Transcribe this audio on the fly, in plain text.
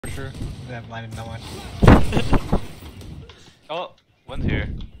For sure. They have blinded no one. Oh, one's here.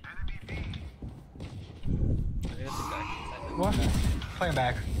 What? Playing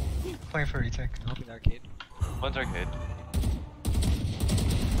back. Playing for retake. I'll be in arcade. One's arcade.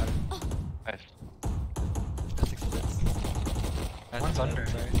 Nice. Got 6 minutes. One's under.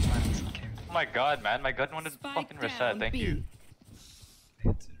 Sorry. Mine's came. Oh my god, man, my gun wanted to fucking reset, thank you. I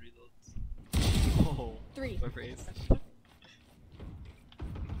had to reload. Oh, 3. my brace.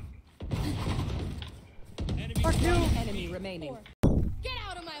 Fuck you! Enemy remaining. Get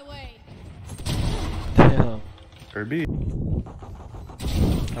out of my way! Damn. Kirby.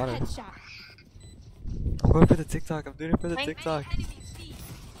 Got it. Headshot. I'm going for the TikTok. I'm doing it for the TikTok.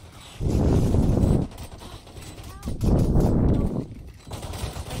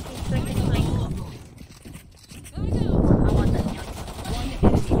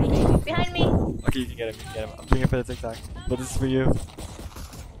 Behind me! Okay, you can get him. You can get him. I'm doing it for the TikTok. But this is for you.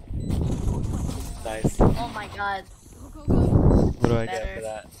 Nice. Oh my god. What do I get for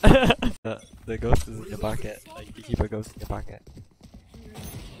that? the ghost is in your pocket. Like, you keep a ghost in your pocket.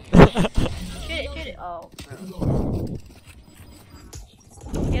 Shoot it. Oh.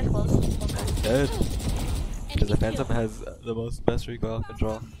 Yes, close. Good. Because the Phantom has the most best recoil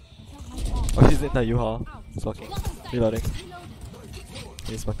control. Oh, she's in the U-Haul. Smoking. Reloading. Let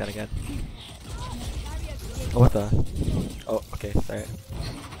me smoke that again. Oh, what the? Oh, okay, sorry.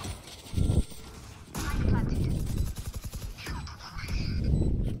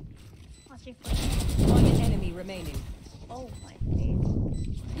 One enemy remaining. Oh my face.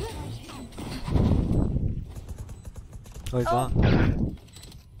 Oh, he's long.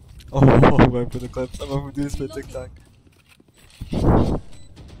 Oh, I'm going for the clips. I'm going to do this for TikTok.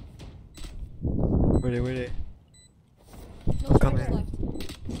 Where are they? No Come strikers here. left.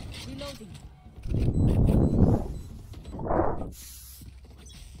 Reloading.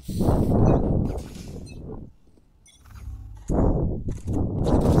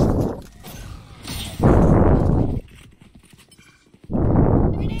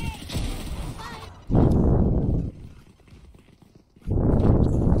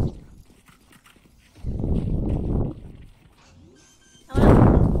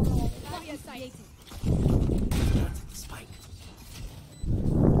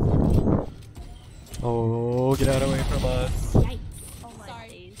 Oh, get out away from us. Yikes. Oh my Sorry.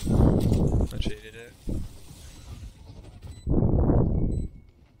 days. I cheated it.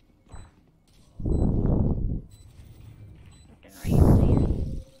 Fucking right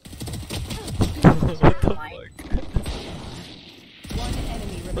What the there. fuck? One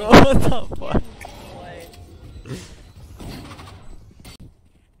enemy remaining. What the fuck?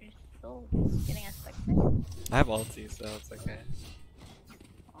 You're still getting a second. I have ulti, so it's okay.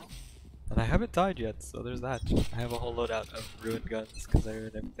 And I haven't died yet, so there's that. I have a whole loadout of ruined guns, because I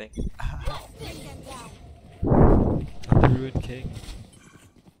ruined everything. I'm the ruined king.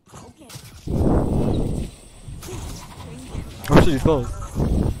 Oh shit, he's close.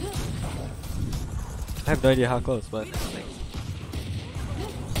 I have no idea how close, but thanks.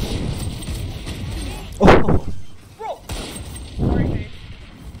 Oh!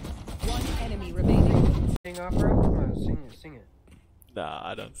 One enemy remaining. Sing opera? Come on, sing it. Nah,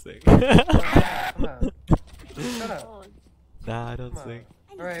 I don't sing. Come on. Shut up. Oh, Nah, I don't Come on. sing.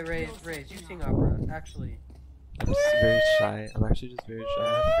 Alright, Raze, you sing opera. Actually, I'm just very shy. I'm actually just very yeah, shy.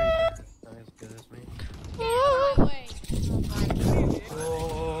 that's pretty good. Not as good as me. Get out of my way!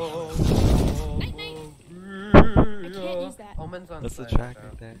 I can't use that. Omen's on That's the side, track so.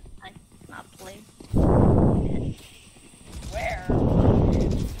 right there. I not played. Where?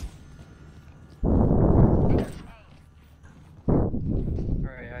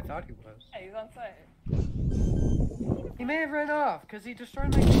 Alright, I thought he was. Hey, he's on site. He may have run off, because he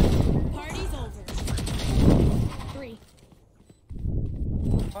destroyed my kill. Party's over. 3.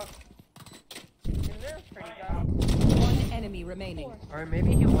 Fuck. One enemy remaining. 4. Alright,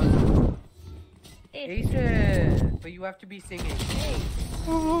 maybe he wasn't. Ace. Aces! But you have to be singing. Thank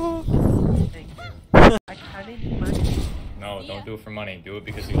you. I kinda need money. No, don't do it for money, do it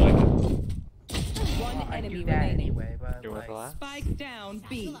because you like it. One Well, I enemy do that remaining. anyway, but You want like, the last? Spike down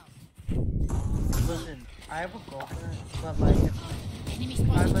B. listen, I have a girlfriend, but like, Enemy if I'm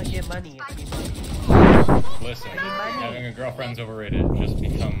spotted. gonna get money, I need money. Listen, I need money. having a girlfriend's overrated. Just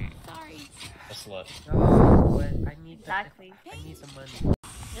become Sorry. a slut. No, but I need Exactly. I need some money.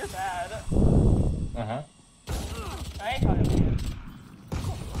 You're bad. Uh-huh. I ain't talking to you.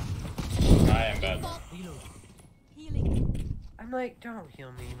 I am bad. Healing. I'm like, don't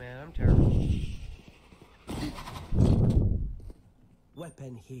heal me, man. I'm terrible.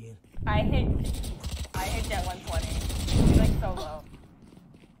 Weapon here. I hit Jett 120. He's like so low.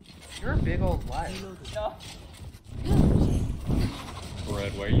 You're a big old liar. No.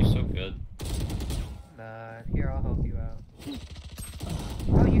 Red, why are you so good? Nah, here, I'll help you out.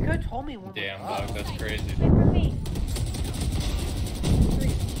 Oh, you could have told me when Damn, we're dog, up. that's crazy. Wait for me.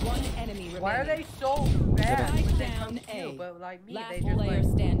 One enemy remaining. Why are they so bad Spike when they down come to you? A. But like me, Last they just player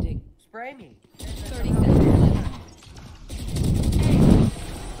like standing. spray me. 30 seconds left.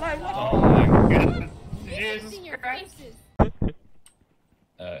 Like, what? Oh my god. It's Jesus in your Christ. faces.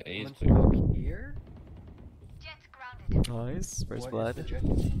 A's Someone's clear. up here? Nice. First What is blood. the Jett?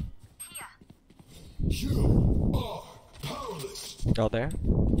 Go there.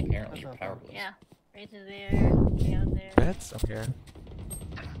 Apparently you're That's not powerless. Yeah. Right to there. Down there. Reds? I'm here.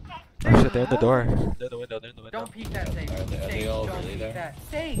 Oh shit, they're in the door. They're in the window, they're in the window. Don't peek that Sage. Are they Sage, all don't really peek there? that.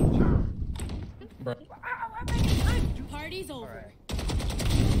 Sage! Bro. Party's over. Alright.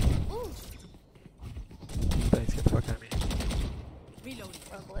 Ooh, Thanks, get the fuck out of me. reloading.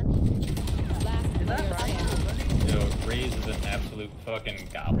 Last Is that player right? standing. Yo, Raze is an absolute fucking Are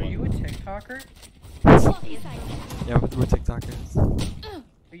goblin. you a TikToker? Walking side. Yeah, we're TikTokers.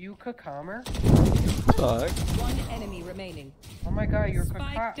 Are you Kakamer? Fuck. One enemy remaining. Oh my god, you're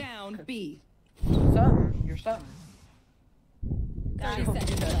Spike Kaka. down B. Something. You're something. 30 Don't do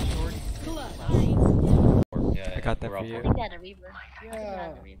seconds that, left. shorty. Yeah, I got that we're for all you. I think they had a Reaper. I think they Yeah.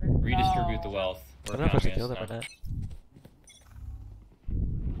 had a Reaper. Redistribute the wealth. I We're don't know if I should kill communists them or now. not.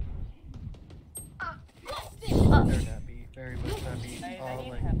 They're not B. Very much not B. I Oh need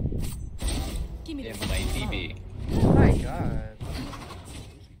my. help. Give me It this. might be B. Oh my god.